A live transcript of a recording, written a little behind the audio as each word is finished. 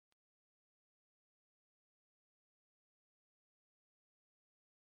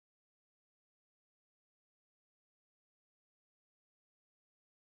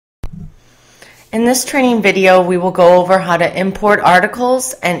In this training video, we will go over how to import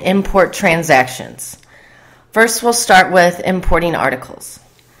articles and import transactions. First, we'll start with importing articles.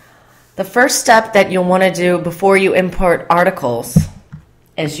 The first step that you'll want to do before you import articles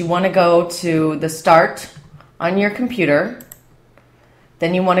is you want to go to the Start on your computer.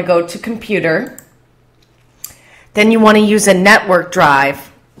 Then you want to go to Computer. Then you want to use a network drive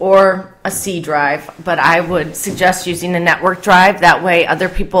or a C drive, but I would suggest using a network drive. That way other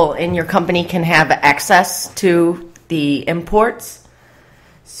people in your company can have access to the imports.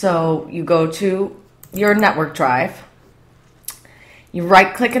 So you go to your network drive, you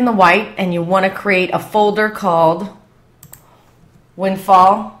right click in the white, and you want to create a folder called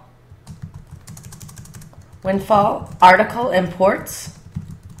Windfall Article Imports.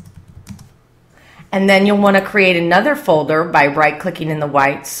 And then you'll want to create another folder by right-clicking in the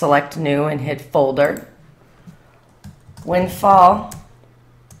white, select New, and hit Folder. Windfall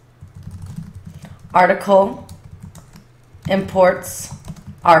Article Imports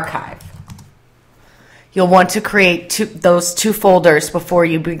Archive. You'll want to create those two folders before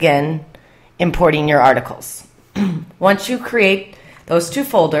you begin importing your articles. Once you create those two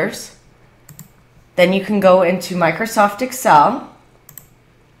folders, then you can go into Microsoft Excel.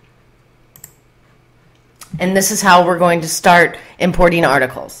 And this is how we're going to start importing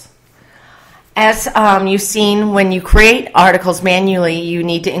articles. As you've seen, when you create articles manually, you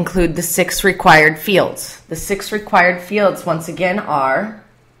need to include the 6 required fields. The 6 required fields, once again, are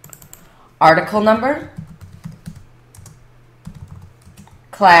article number,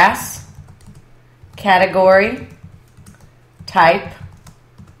 class, category, type,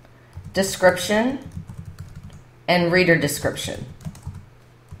 description, and reader description.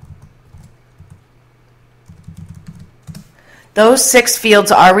 Those 6 fields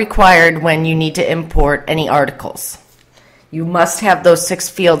are required when you need to import any articles. You must have those 6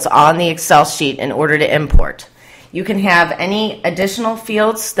 fields on the Excel sheet in order to import. You can have any additional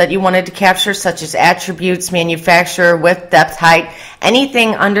fields that you wanted to capture, such as attributes, manufacturer, width, depth, height.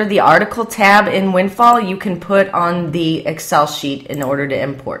 Anything under the article tab in Windfall you can put on the Excel sheet in order to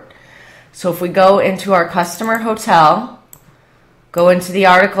import. So if we go into our customer hotel, go into the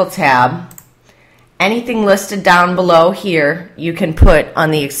article tab, anything listed down below here you can put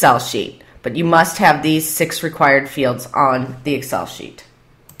on the Excel sheet, but you must have these 6 required fields on the Excel sheet.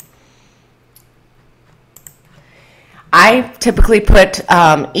 I typically put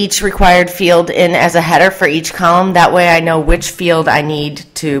each required field in as a header for each column. That way I know which field I need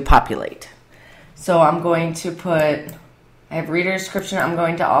to populate. So I'm going to I have reader description. I'm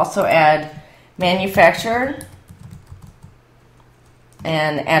going to also add manufacturer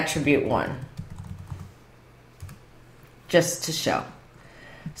and attribute 1. Just to show.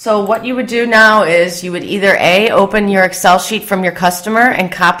 So what you would do now is you would either open your Excel sheet from your customer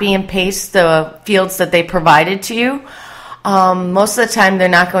and copy and paste the fields that they provided to you. Most of the time they're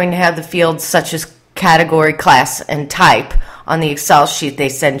not going to have the fields such as category, class, and type on the Excel sheet they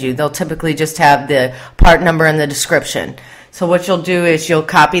send you. They'll typically just have the part number and the description. So what you'll do is you'll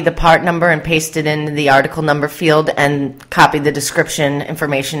copy the part number and paste it into the article number field, and copy the description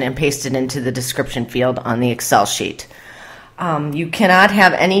information and paste it into the description field on the Excel sheet. You cannot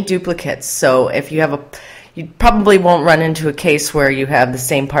have any duplicates, so if you have you probably won't run into a case where you have the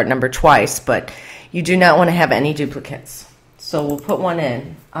same part number twice, but you do not want to have any duplicates. So we'll put one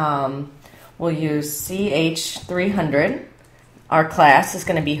in. We'll use CH300. Our class is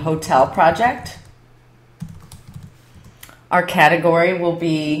going to be Hotel Project. Our category will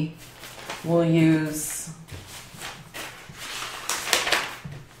be, we'll use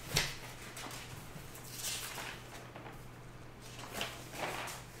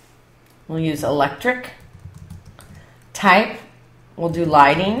electric. Type, we'll do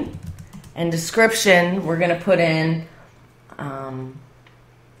lighting. And description, we're going to put in a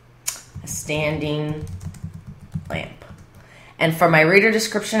standing lamp. And for my reader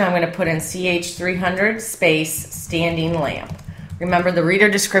description, I'm going to put in CH300 space standing lamp. Remember, the reader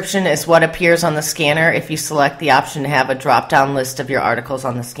description is what appears on the scanner if you select the option to have a drop-down list of your articles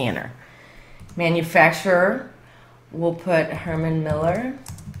on the scanner. Manufacturer, we'll put Herman Miller.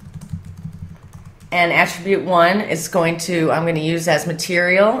 And attribute 1 is I'm going to use as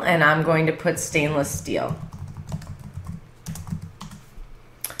material, and I'm going to put stainless steel.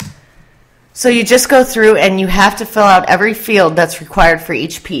 So you just go through and you have to fill out every field that's required for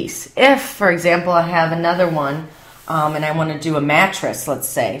each piece. If, for example, I have another one and I want to do a mattress, let's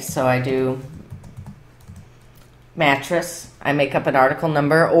say, so I do mattress, I make up an article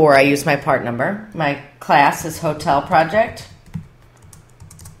number, or I use my part number. My class is Hotel Project.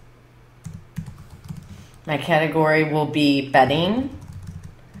 My category will be bedding.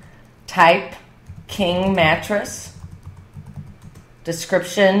 Type king mattress,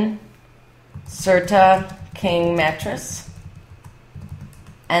 description, Serta king mattress.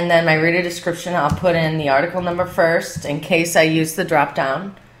 And then my reader description, I'll put in the article number first in case I use the drop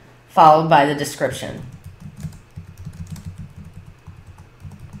down, followed by the description.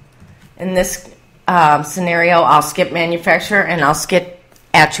 In this scenario, I'll skip manufacturer and I'll skip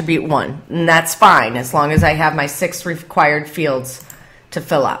attribute 1. And that's fine as long as I have my 6 required fields to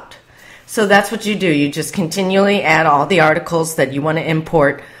fill out. So that's what you do. You just continually add all the articles that you want to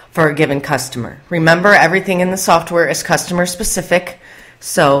import for a given customer. Remember, everything in the software is customer specific.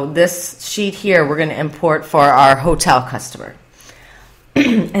 So this sheet here, we're going to import for our hotel customer.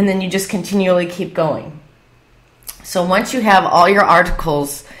 And then you just continually keep going. So once you have all your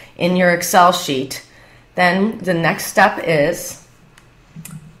articles in your Excel sheet, then the next step is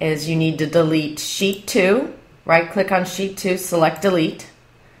you need to delete sheet 2. Right click on sheet 2, select delete.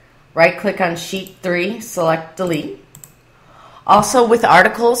 Right click on sheet 3, select delete. Also with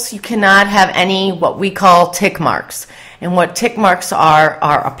articles, you cannot have any what we call tick marks. And what tick marks are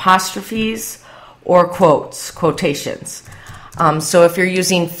apostrophes or quotations. So if you're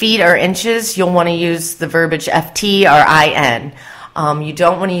using feet or inches, you'll want to use the verbiage FT or IN. You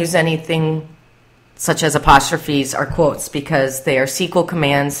don't want to use anything such as apostrophes or quotes because they are SQL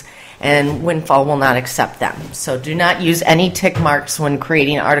commands and Windfall will not accept them. So do not use any tick marks when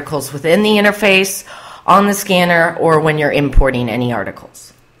creating articles within the interface, on the scanner, or when you're importing any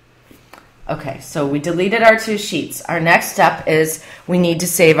articles. Okay, so we deleted our 2 sheets. Our next step is we need to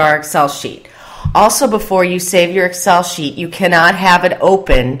save our Excel sheet. Also, before you save your Excel sheet, you cannot have it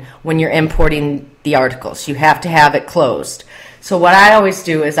open when you're importing the articles. You have to have it closed. So what I always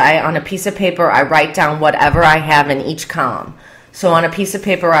do is on a piece of paper, I write down whatever I have in each column. So on a piece of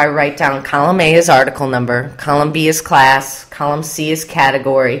paper, I write down column A is article number, column B is class, column C is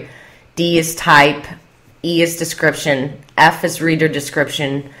category, D is type, E is description, F is reader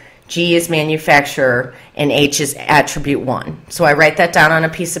description, G is manufacturer, and H is attribute 1. So I write that down on a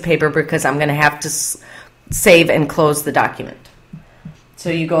piece of paper because I'm going to have to save and close the document. So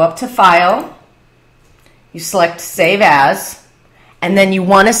you go up to File, you select Save As, and then you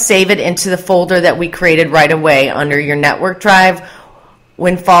want to save it into the folder that we created right away under your network drive,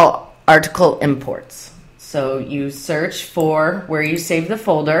 Windfall Article Imports. So you search for where you saved the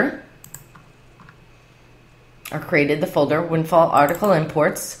folder, or created the folder, Windfall Article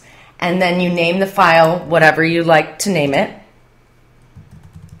Imports, and then you name the file whatever you like to name it.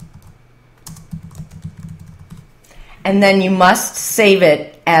 And then you must save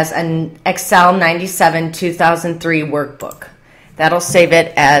it as an Excel 97 2003 workbook. That'll save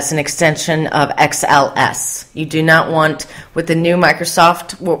it as an extension of XLS. You do not want, with the new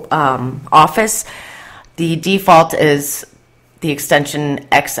Microsoft Office, the default is the extension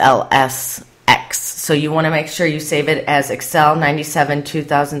XLSX. So you want to make sure you save it as Excel 97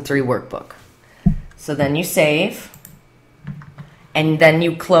 2003 workbook. So then you save, and then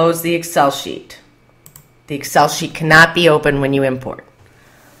you close the Excel sheet. The Excel sheet cannot be opened when you import.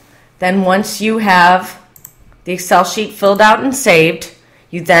 Then once you have the Excel sheet filled out and saved,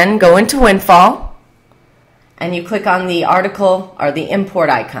 you then go into Windfall and you click on the article or the import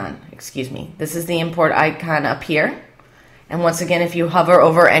icon. Excuse me. This is the import icon up here. And once again, if you hover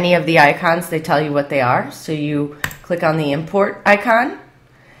over any of the icons, they tell you what they are. So you click on the import icon.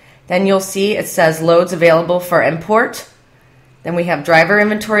 Then you'll see it says loads available for import. Then we have driver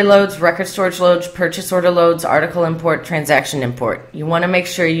inventory loads, record storage loads, purchase order loads, article import, transaction import. You want to make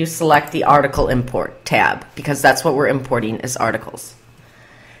sure you select the article import tab because that's what we're importing is articles.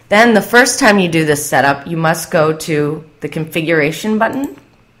 Then the first time you do this setup, you must go to the configuration button.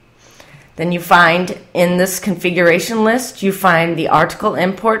 Then you find in this configuration list, you find the article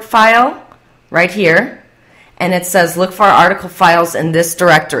import file right here. And it says look for article files in this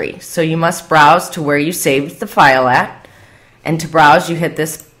directory. So you must browse to where you saved the file at. And to browse, you hit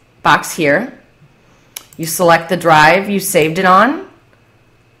this box here. You select the drive you saved it on.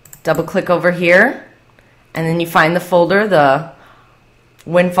 Double click over here. And then you find the folder, the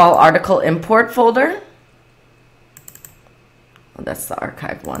Windfall Article Import folder. Oh, that's the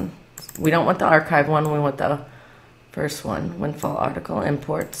archive one. We don't want the archive one. We want the first one, Windfall Article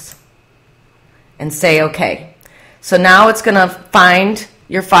Imports. And say OK. So now it's going to find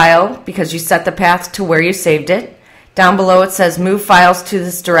your file because you set the path to where you saved it. Down below it says move files to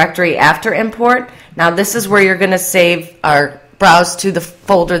this directory after import. Now this is where you're going to save or browse to the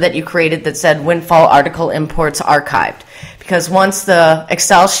folder that you created that said Windfall Article Imports Archived. Because once the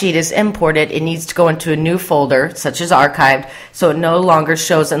Excel sheet is imported, it needs to go into a new folder, such as Archived, so it no longer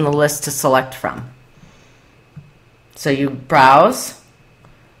shows in the list to select from. So you browse,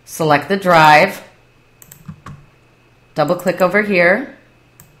 select the drive, double click over here,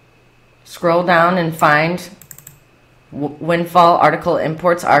 scroll down and find Windfall Article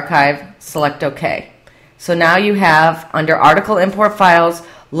Imports Archive, select OK. So now you have, under Article Import Files,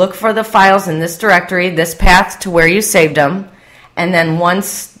 look for the files in this directory, this path to where you saved them, and then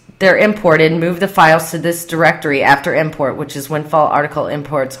once they're imported, move the files to this directory after import, which is Windfall Article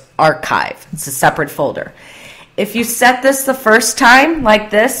Imports Archive. It's a separate folder. If you set this the first time like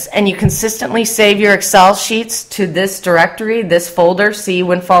this, and you consistently save your Excel sheets to this directory, this folder, see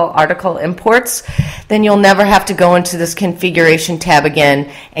Windfall Article Imports, then you'll never have to go into this configuration tab again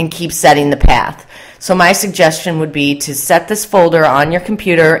and keep setting the path. So my suggestion would be to set this folder on your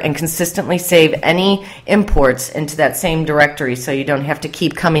computer and consistently save any imports into that same directory so you don't have to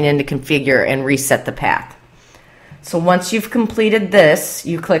keep coming in to configure and reset the path. So once you've completed this,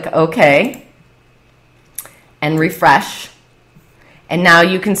 you click OK and refresh. And now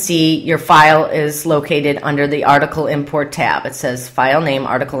you can see your file is located under the Article Import tab. It says File Name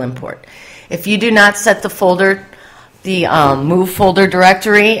Article Import. If you do not set the folder, the Move Folder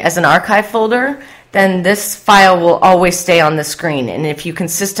directory as an archive folder, then this file will always stay on the screen. And if you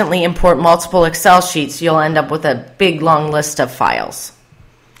consistently import multiple Excel sheets, you'll end up with a big long list of files.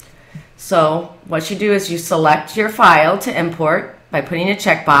 So what you do is you select your file to import by putting a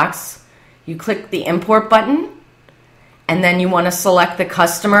checkbox. You click the Import button, and then you want to select the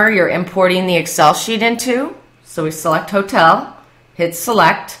customer you're importing the Excel sheet into. So we select Hotel, hit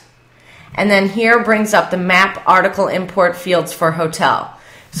Select, and then here brings up the Map Article Import fields for Hotel.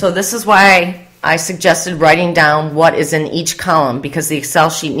 So this is why I suggested writing down what is in each column, because the Excel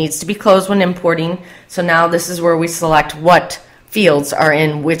sheet needs to be closed when importing. So now this is where we select what fields are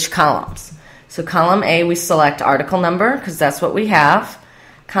in which columns. So column A, we select article number because that's what we have.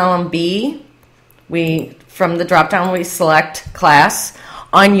 Column B, from the drop down we select class.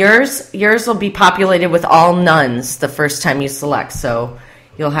 On yours will be populated with all nones the first time you select, so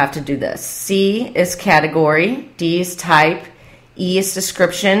you'll have to do this. C is category, D is type, E is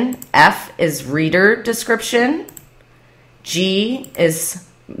description, F is reader description, G is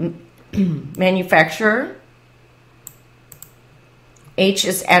manufacturer, H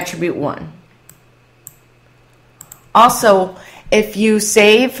is attribute 1. Also, if you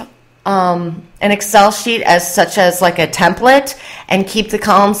save an Excel sheet as such as like a template and keep the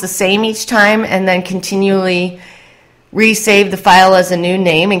columns the same each time and then continually resave the file as a new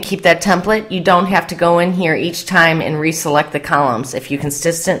name and keep that template, you don't have to go in here each time and reselect the columns if you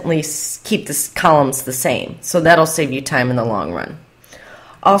consistently keep the columns the same. So that'll save you time in the long run.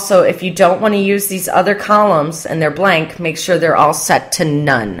 Also, if you don't want to use these other columns and they're blank, make sure they're all set to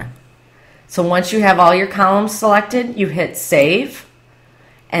none. So once you have all your columns selected, you hit Save,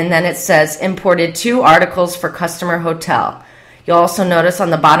 and then it says Imported 2 articles for Customer Hotel. You'll also notice on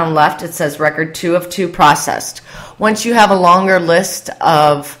the bottom left it says Record 2 of 2 processed. Once you have a longer list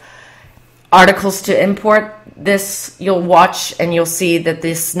of articles to import, this you'll watch and you'll see that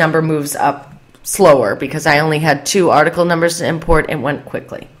this number moves up slower because I only had 2 article numbers to import and went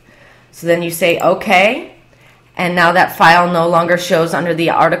quickly. So then you say OK, and now that file no longer shows under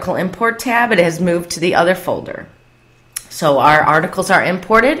the Article Import tab. It has moved to the other folder. So our articles are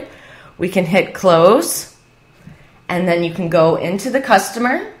imported. We can hit Close, and then you can go into the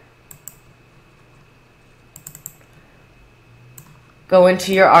customer, go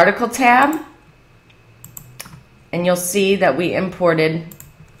into your article tab, and you'll see that we imported,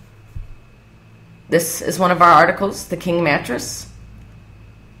 this is one of our articles, the King Mattress,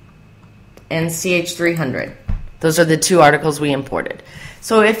 and CH300. Those are the 2 articles we imported.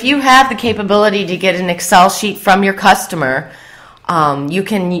 So if you have the capability to get an Excel sheet from your customer, you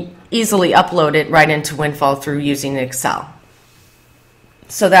can easily upload it right into Windfall through using Excel.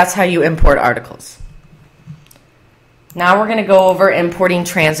 So that's how you import articles. Now we're going to go over importing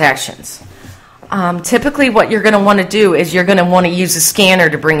transactions. Typically what you're going to want to do is you're going to want to use a scanner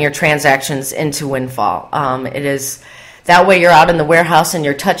to bring your transactions into Windfall. That way you're out in the warehouse and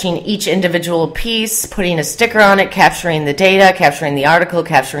you're touching each individual piece, putting a sticker on it, capturing the data, capturing the article,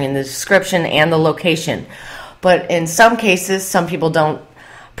 capturing the description, and the location. But in some cases, some people don't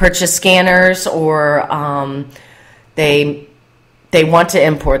purchase scanners, or they want to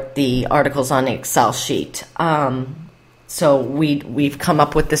import the articles on the Excel sheet. So we've come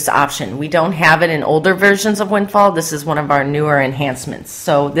up with this option. We don't have it in older versions of Windfall. This is one of our newer enhancements.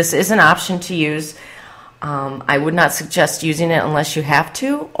 So this is an option to use. I would not suggest using it unless you have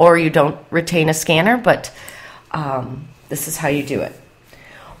to or you don't retain a scanner, but this is how you do it.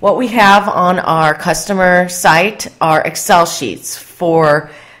 What we have on our customer site are Excel sheets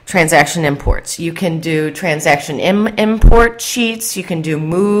for transaction imports. You can do transaction import sheets, you can do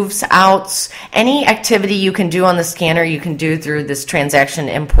moves, outs, any activity you can do on the scanner you can do through this transaction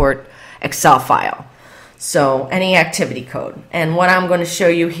import Excel file. So any activity code. And what I'm going to show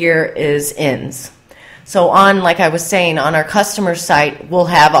you here is ins. So like I was saying, on our customer site, we'll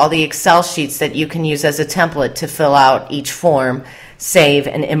have all the Excel sheets that you can use as a template to fill out each form, save,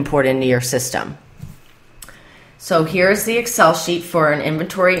 and import into your system. So here's the Excel sheet for an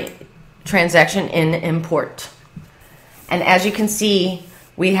inventory transaction in import. And as you can see,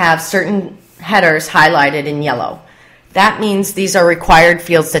 we have certain headers highlighted in yellow. That means these are required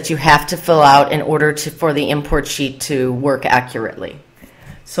fields that you have to fill out in order for the import sheet to work accurately.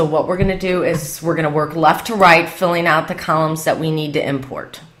 So what we're going to do is we're going to work left to right, filling out the columns that we need to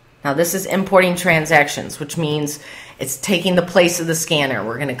import. Now this is importing transactions, which means it's taking the place of the scanner.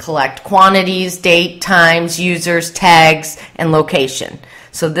 We're going to collect quantities, date, times, users, tags, and location.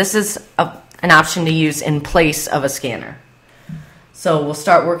 So this is an option to use in place of a scanner. So we'll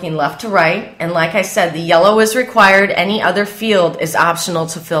start working left to right, and like I said, the yellow is required. Any other field is optional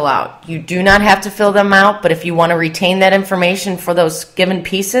to fill out. You do not have to fill them out, but if you want to retain that information for those given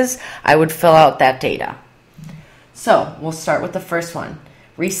pieces, I would fill out that data. So we'll start with the first one,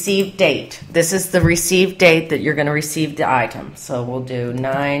 receive date. This is the received date that you're going to receive the item. So we'll do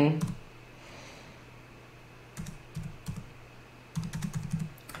 9.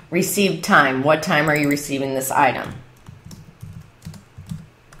 Received time. What time are you receiving this item?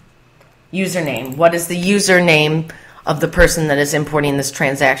 Username. What is the username of the person that is importing this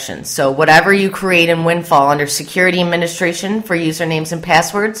transaction? So whatever you create in Windfall under Security Administration for usernames and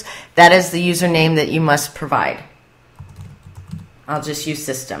passwords, that is the username that you must provide. I'll just use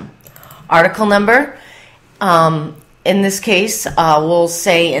system. Article number. In this case, we'll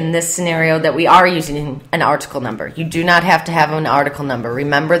say in this scenario that we are using an article number. You do not have to have an article number.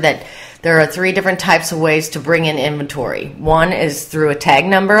 Remember that there are 3 different types of ways to bring in inventory. 1 is through a tag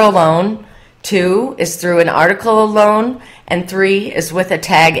number alone, 2 is through an article alone, and 3 is with a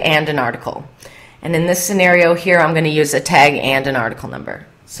tag and an article. And in this scenario here, I'm going to use a tag and an article number.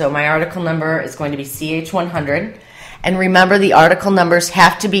 So my article number is going to be CH100. And remember, the article numbers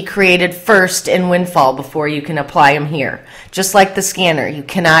have to be created first in Windfall before you can apply them here. Just like the scanner, you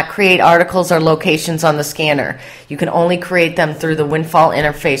cannot create articles or locations on the scanner. You can only create them through the Windfall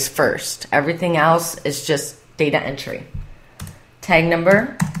interface first. Everything else is just data entry. Tag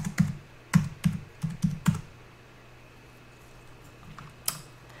number.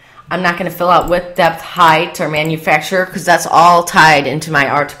 I'm not going to fill out width, depth, height, or manufacturer because that's all tied into my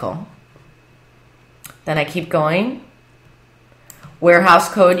article. Then I keep going. Warehouse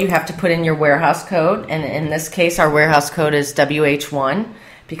code, you have to put in your warehouse code, and in this case our warehouse code is WH1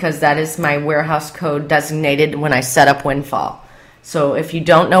 because that is my warehouse code designated when I set up Windfall. So if you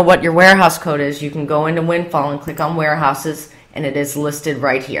don't know what your warehouse code is, you can go into Windfall and click on warehouses, and it is listed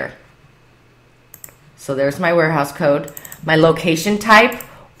right here. So there's my warehouse code. My location type,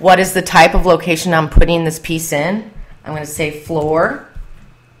 what is the type of location I'm putting this piece in? I'm going to say floor.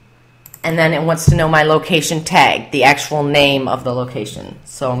 And then it wants to know my location tag, the actual name of the location.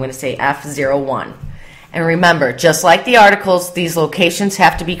 So I'm going to say F01. And remember, just like the articles, these locations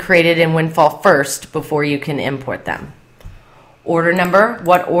have to be created in Windfall first before you can import them. Order number,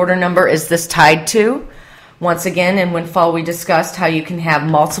 what order number is this tied to? Once again, in Windfall we discussed how you can have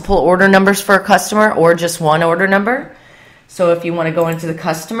multiple order numbers for a customer or just one order number. So if you want to go into the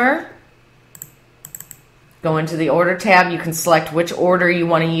customer, go into the order tab, you can select which order you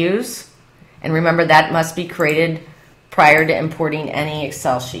want to use. And remember, that must be created prior to importing any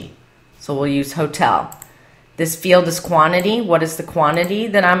Excel sheet. So we'll use hotel. This field is quantity. What is the quantity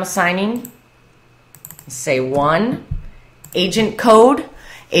that I'm assigning? Say 1. Agent code.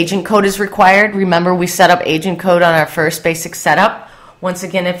 Agent code is required. Remember, we set up agent code on our first basic setup. Once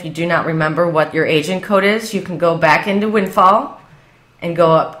again, if you do not remember what your agent code is, you can go back into Windfall and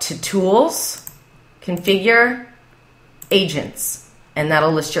go up to Tools, Configure, Agents. And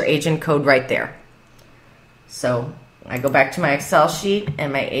that'll list your agent code right there. So I go back to my Excel sheet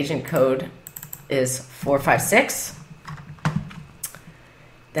and my agent code is 456.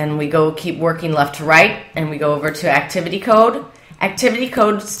 Then we keep working left to right and we go over to activity code. Activity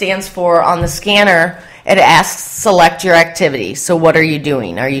code stands for, on the scanner, it asks select your activity. So what are you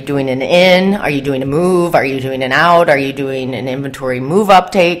doing? Are you doing an in? Are you doing a move? Are you doing an out? Are you doing an inventory move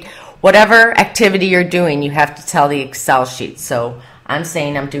update? Whatever activity you're doing, you have to tell the Excel sheet. So I'm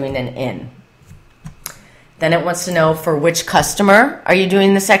saying I'm doing an in. Then it wants to know for which customer are you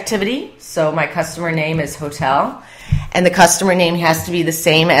doing this activity. So my customer name is hotel, and the customer name has to be the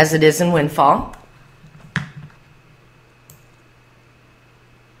same as it is in Windfall.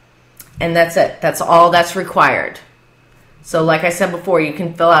 And that's it. That's all that's required. So like I said before, you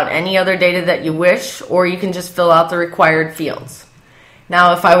can fill out any other data that you wish, or you can just fill out the required fields.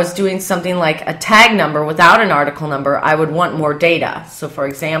 Now, if I was doing something like a tag number without an article number, I would want more data. So for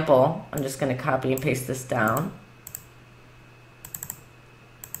example, I'm just going to copy and paste this down.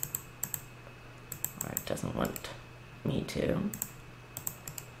 It doesn't want me to.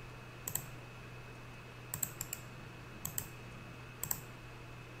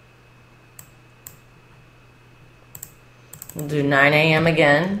 We'll do 9 a.m.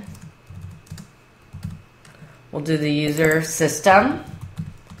 again. We'll do the user system.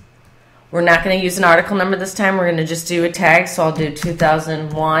 We're not going to use an article number this time. We're going to just do a tag. So I'll do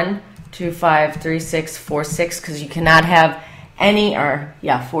 2001 253646 because you cannot have any,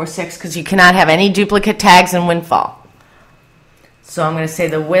 46 because you cannot have any duplicate tags in Windfall. So I'm going to say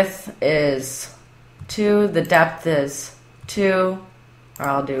the width is 2, the depth is 2, or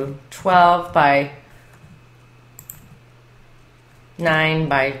I'll do 12 by 9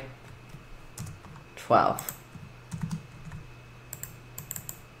 by 12.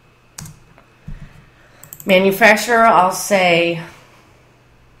 Manufacturer, I'll say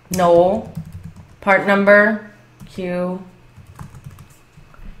Knoll. Part number, Q.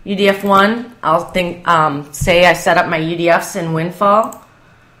 UDF1, I'll say I set up my UDFs in Windfall.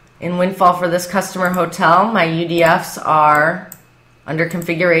 In Windfall for this customer hotel, my UDFs are under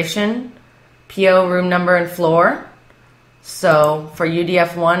configuration, PO, room number, and floor. So for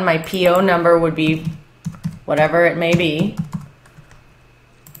UDF1, my PO number would be whatever it may be.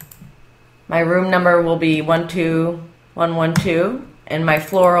 My room number will be 12112, and my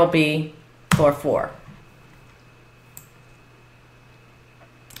floor will be floor 4.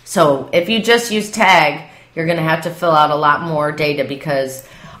 So if you just use tag, you're going to have to fill out a lot more data, because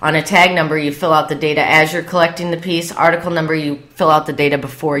on a tag number, you fill out the data as you're collecting the piece. Article number, you fill out the data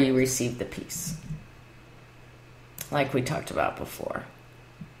before you receive the piece, like we talked about before.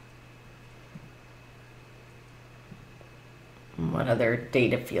 What other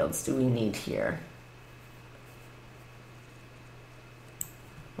data fields do we need here?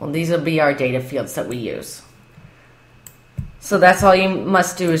 Well, these will be our data fields that we use. So that's all you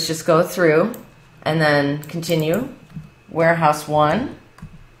must do, is just go through and then continue. Warehouse 1,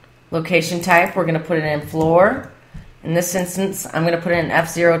 location type, we're going to put it in floor. In this instance, I'm going to put it in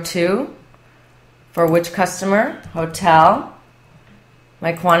F02. For which customer? Hotel.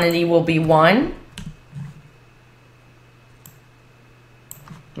 My quantity will be 1.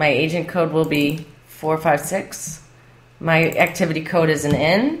 My agent code will be 456. My activity code is an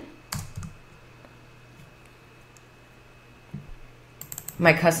N.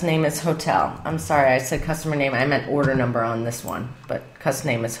 My custom name is hotel. I'm sorry, I said customer name. I meant order number on this one, but custom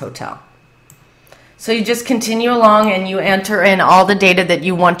name is hotel. So you just continue along and you enter in all the data that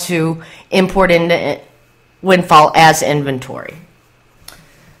you want to import into Windfall as inventory.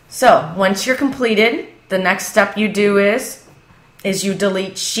 So once you're completed, the next step you do is you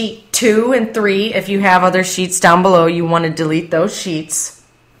delete sheet 2 and 3. If you have other sheets down below, you want to delete those sheets.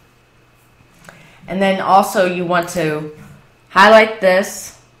 And then also you want to highlight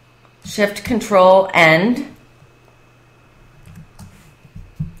this, Shift Control End,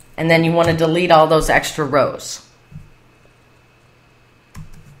 and then you want to delete all those extra rows.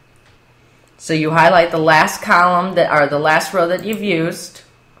 So you highlight the last column or the last row that you've used,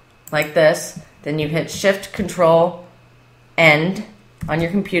 like this. Then you hit Shift Control End on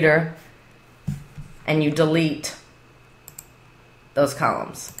your computer, and you delete those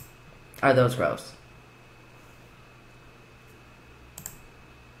columns or those rows.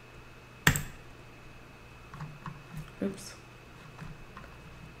 Oops.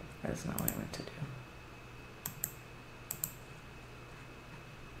 That's not what I meant to do.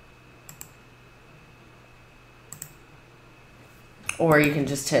 Or you can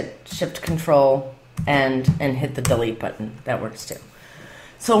just hit Shift Control and hit the delete button. That works too.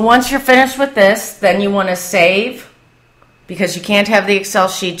 So once you're finished with this, then you want to save, because you can't have the Excel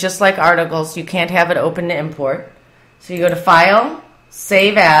sheet just like articles. You can't have it open to import. So you go to File,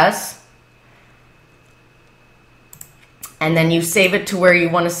 Save As, and then you save it to where you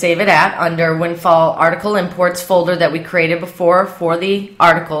want to save it at, under Windfall Article Imports folder that we created before for the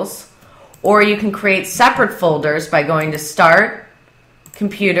articles. Or you can create separate folders by going to Start,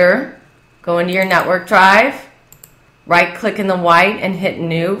 Computer, go into your network drive, right-click in the white and hit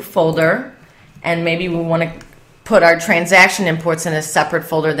New Folder, and maybe we want to put our transaction imports in a separate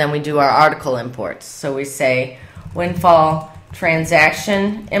folder than we do our article imports. So we say Windfall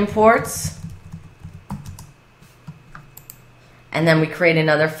Transaction Imports, and then we create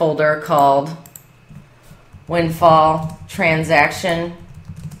another folder called Windfall Transaction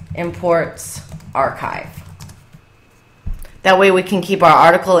imports archive. That way we can keep our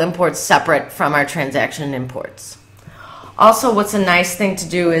article imports separate from our transaction imports. Also, what's a nice thing to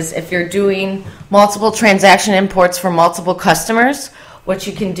do is if you're doing multiple transaction imports for multiple customers, what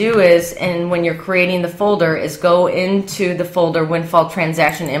you can do is, and when you're creating the folder, is go into the folder Windfall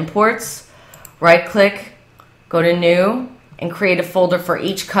Transaction Imports, right click, go to New, and create a folder for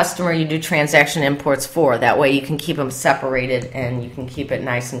each customer you do transaction imports for. That way you can keep them separated and you can keep it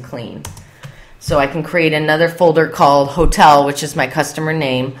nice and clean. So I can create another folder called Hotel, which is my customer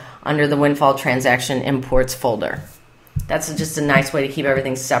name, under the Windfall Transaction Imports folder. That's just a nice way to keep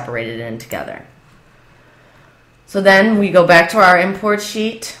everything separated and together. So then we go back to our import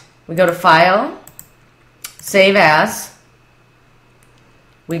sheet. We go to File, Save As.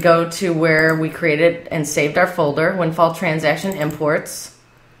 We go to where we created and saved our folder, Windfall Transaction Imports.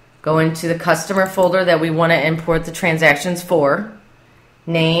 Go into the customer folder that we want to import the transactions for.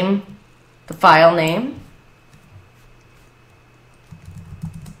 Name the file name.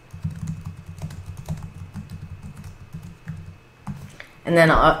 And then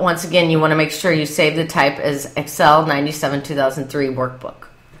once again, you want to make sure you save the type as Excel 97 2003 workbook.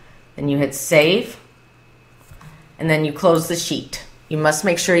 Then you hit save, and then you close the sheet. You must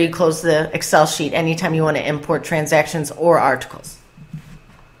make sure you close the Excel sheet anytime you want to import transactions or articles.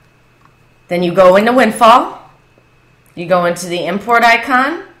 Then you go into Windfall. You go into the import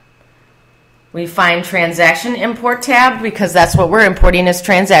icon. We find Transaction Import tab because that's what we're importing as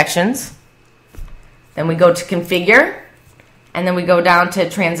transactions. Then we go to Configure. And then we go down to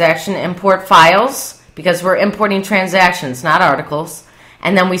Transaction Import Files because we're importing transactions, not articles.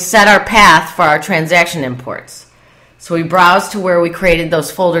 And then we set our path for our transaction imports. So we browse to where we created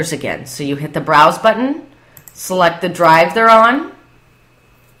those folders again. So you hit the Browse button, select the drive they're on,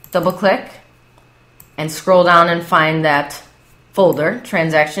 double click, and scroll down and find that folder,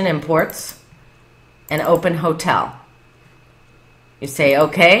 Transaction Imports, and open Hotel. You say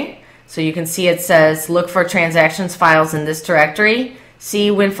OK. So you can see it says, look for transactions files in this directory. See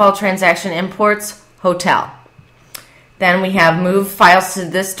Windfall Transaction Imports, Hotel. Then we have move files to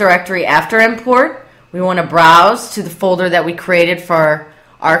this directory after import. We want to browse to the folder that we created for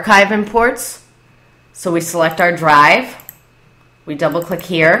archive imports. So we select our drive. We double click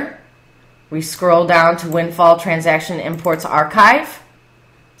here. We scroll down to Windfall Transaction Imports Archive.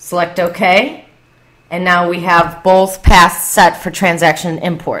 Select OK. And now we have both paths set for transaction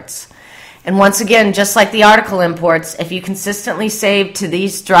imports. And once again, just like the article imports, if you consistently save to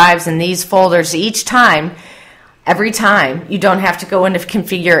these drives and these folders each time, every time, you don't have to go into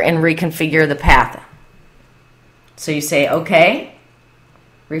configure and reconfigure the path. So you say OK,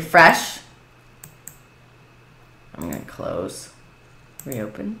 refresh. I'm going to close,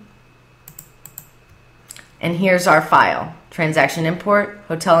 reopen. And here's our file, transaction import,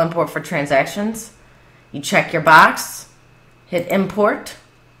 hotel import for transactions. You check your box, hit import.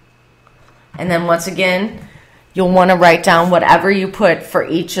 And then once again, you'll want to write down whatever you put for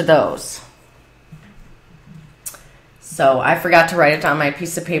each of those. So I forgot to write it on my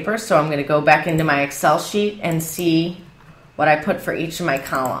piece of paper, so I'm going to go back into my Excel sheet and see what I put for each of my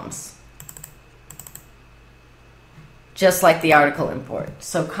columns. Just like the article import.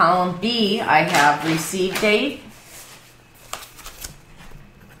 So column B, I have receive date.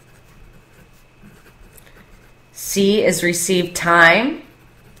 C is receive time.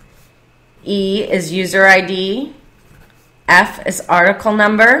 E is user ID, F is article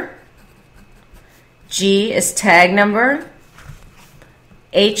number, G is tag number,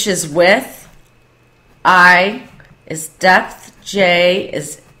 H is width, I is depth, J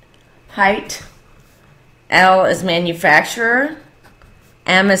is height, L is manufacturer,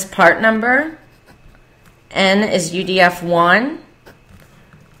 M is part number, N is UDF 1,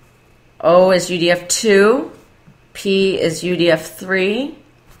 O is UDF 2, P is UDF 3.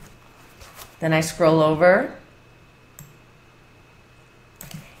 Then I scroll over.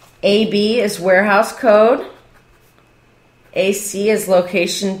 AB is warehouse code. AC is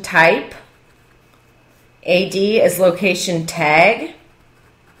location type. AD is location tag.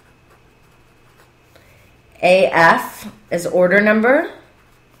 AF is order number.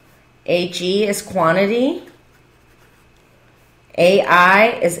 AG is quantity. AI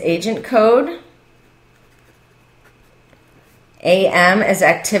is agent code. AM is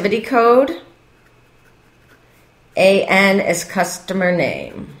activity code. AN is customer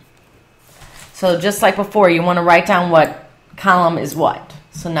name. So just like before, you want to write down what column is what.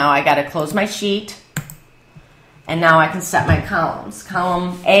 So now I got to close my sheet. And now I can set my columns.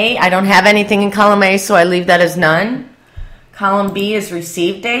 Column A, I don't have anything in column A, so I leave that as none. Column B is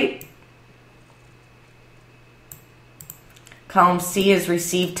receive date. Column C is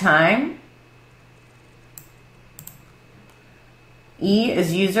receive time. E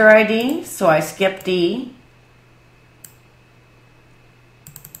is user ID, so I skip D.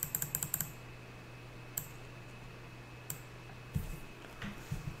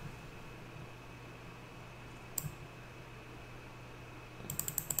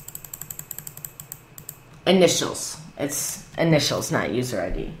 Initials. It's initials, not user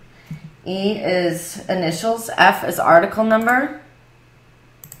ID. E is initials. F is article number.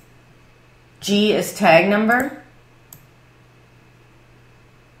 G is tag number.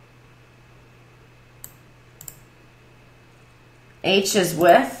 H is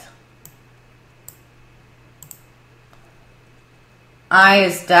width. I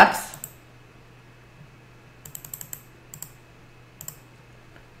is depth.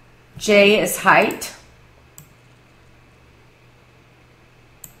 J is height.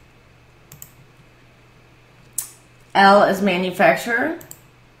 L is manufacturer.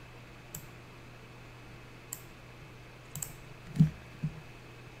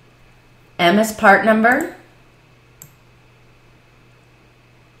 M is part number.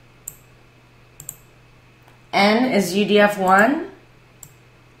 N is UDF1.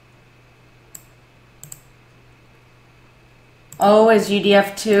 O is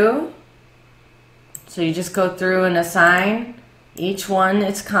UDF2. So you just go through and assign each one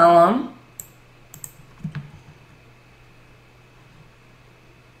its column.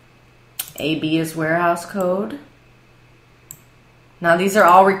 AB is warehouse code. Now these are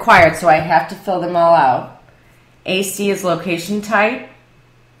all required, so I have to fill them all out. AC is location type.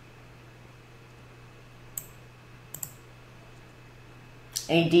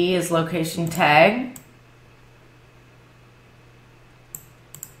 AD is location tag.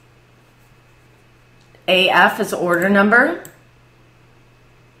 AF is order number.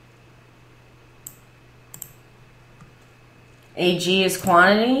 AG is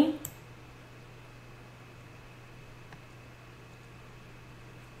quantity.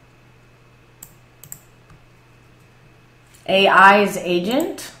 AI is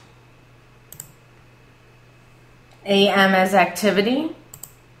agent. AM is activity.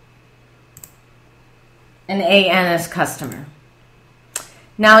 And AN is customer.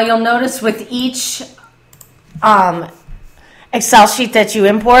 Now you'll notice with each Excel sheet that you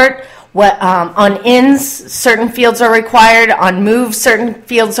import, on ins, certain fields are required, on moves, certain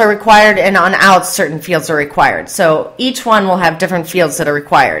fields are required, and on outs, certain fields are required. So each one will have different fields that are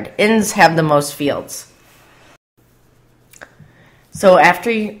required. Ins have the most fields. So after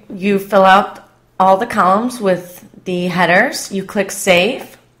you fill out all the columns with the headers, you click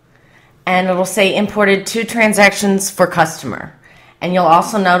Save, and it will say imported 2 transactions for customer. And you'll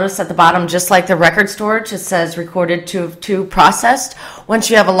also notice at the bottom, just like the record storage, it says recorded to processed. Once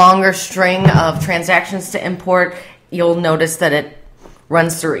you have a longer string of transactions to import, you'll notice that it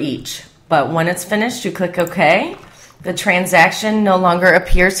runs through each. But when it's finished, you click OK. The transaction no longer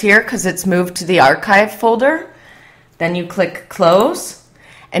appears here because it's moved to the archive folder. Then you click Close,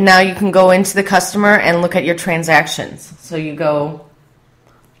 and now you can go into the customer and look at your transactions. So you go,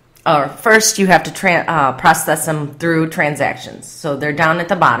 or first you have to process them through transactions. So they're down at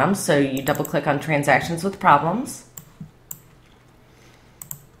the bottom, so you double click on transactions with problems.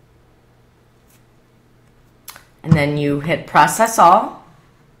 And then you hit process all,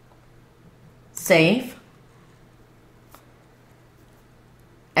 save.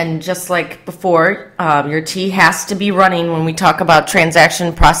 And just like before, your T has to be running when we talk about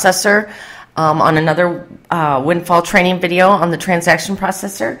transaction processor. On another Windfall training video on the transaction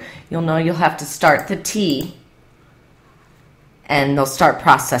processor, you'll know you'll have to start the T and they'll start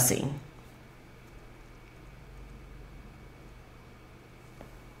processing.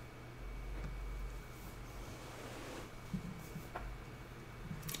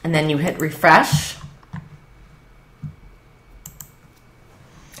 And then you hit refresh.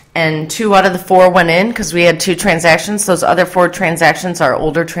 And 2 out of the 4 went in because we had 2 transactions. Those other 4 transactions are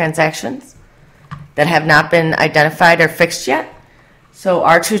older transactions that have not been identified or fixed yet. So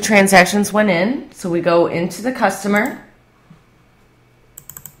our 2 transactions went in. So we go into the customer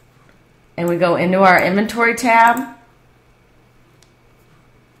and we go into our inventory tab.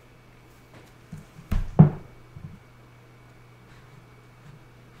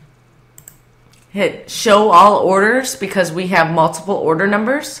 Hit show all orders because we have multiple order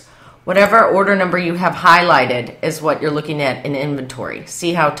numbers. Whatever order number you have highlighted is what you're looking at in inventory.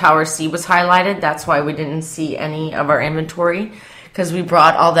 See how Tower C was highlighted? That's why we didn't see any of our inventory, because we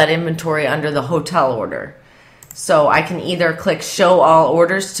brought all that inventory under the hotel order. So I can either click show all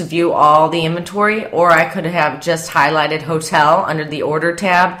orders to view all the inventory, or I could have just highlighted hotel under the order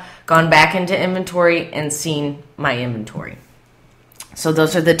tab, gone back into inventory and seen my inventory. So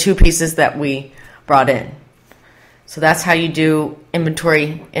those are the two pieces that we brought in. So that's how you do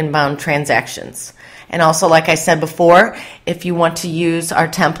inventory inbound transactions. And also, like I said before, if you want to use our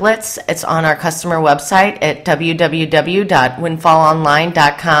templates, it's on our customer website at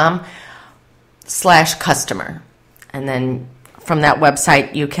www.windfallonline.com/customer. And then from that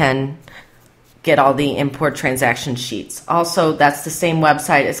website, you can get all the import transaction sheets. Also, that's the same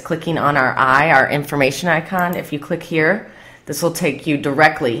website as clicking on our information icon. If you click here, this will take you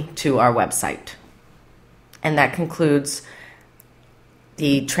directly to our website. And that concludes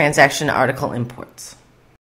the transaction article imports.